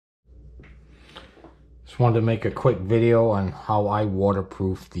wanted to make a quick video on how I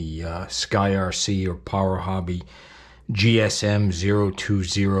waterproof the SkyRc or Power Hobby GSM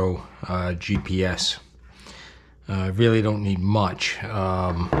 020 GPS. I really don't need much.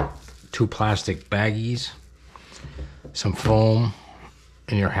 2 plastic baggies, some foam,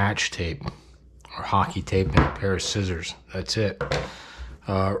 and your hatch tape or hockey tape, and a pair of scissors. That's it.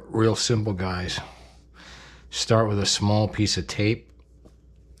 Real simple, guys. Start with a small piece of tape.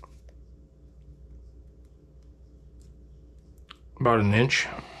 About an inch,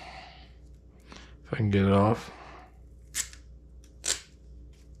 if I can get it off.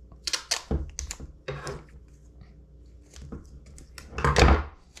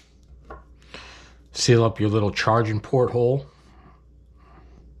 Seal up your little charging port hole.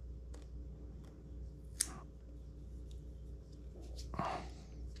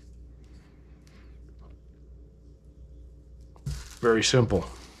 Very simple.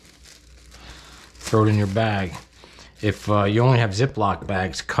 Throw it in your bag. If you only have Ziploc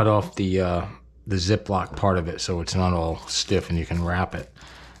bags, cut off the Ziploc part of it so it's not all stiff and you can wrap it.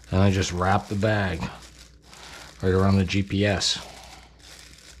 And I just wrap the bag right around the GPS.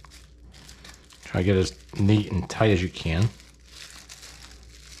 Try to get as neat and tight as you can.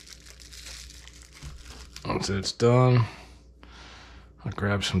 Once it's done, I'll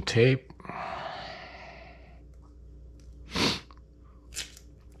grab some tape.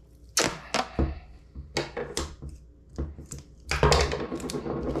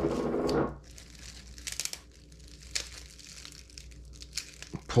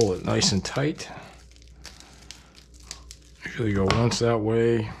 Pull it nice and tight. Usually go once that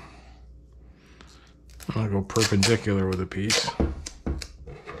way. I'll go perpendicular with a piece.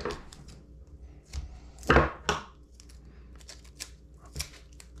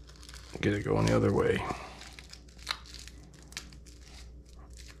 Get it going the other way.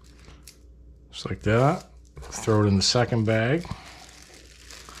 Just like that. Throw it in the second bag.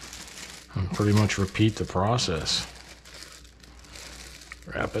 And pretty much repeat the process.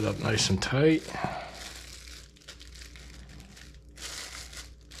 Wrap it up nice and tight.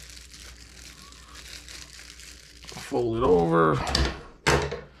 Fold it over.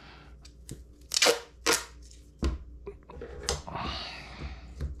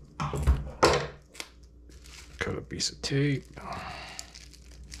 Cut a piece of tape.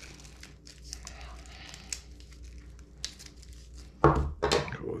 Go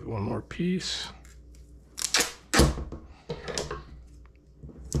with one more piece.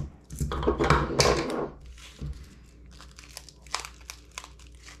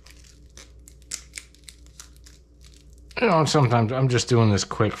 You know, sometimes I'm just doing this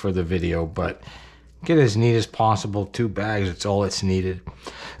quick for the video, but get as neat as possible. 2 bags, it's all that's needed.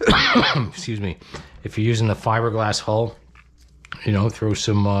 Excuse me. If you're using the fiberglass hull, you know, throw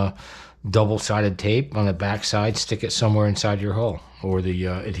some double-sided tape on the back side, stick it somewhere inside your hull, or the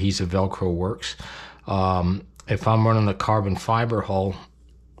adhesive Velcro works. If I'm running a carbon fiber hull,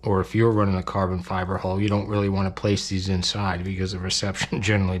 or if you're running a carbon fiber hull, you don't really want to place these inside because the reception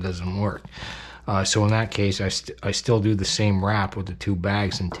generally doesn't work. So in that case, I still do the same wrap with the 2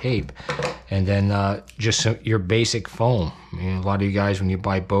 bags and tape, and then just your basic foam. You know, a lot of you guys, when you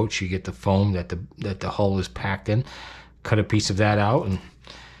buy boats, you get the foam that the hull is packed in. Cut a piece of that out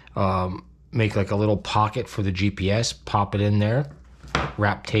and make like a little pocket for the GPS. Pop it in there,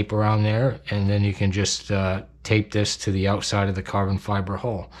 wrap tape around there, and then you can just tape this to the outside of the carbon fiber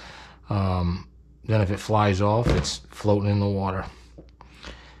hull. Then if it flies off, it's floating in the water.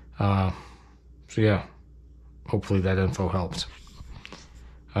 So yeah, hopefully that info helps.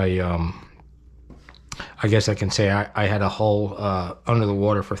 I guess I can say I had a hull under the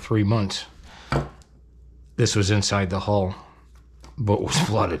water for 3 months. This was inside the hull, but was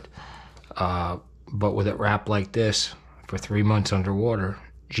flooded. But with it wrapped like this for 3 months underwater,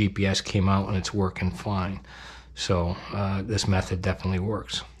 GPS came out and it's working fine. So this method definitely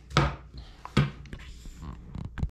works.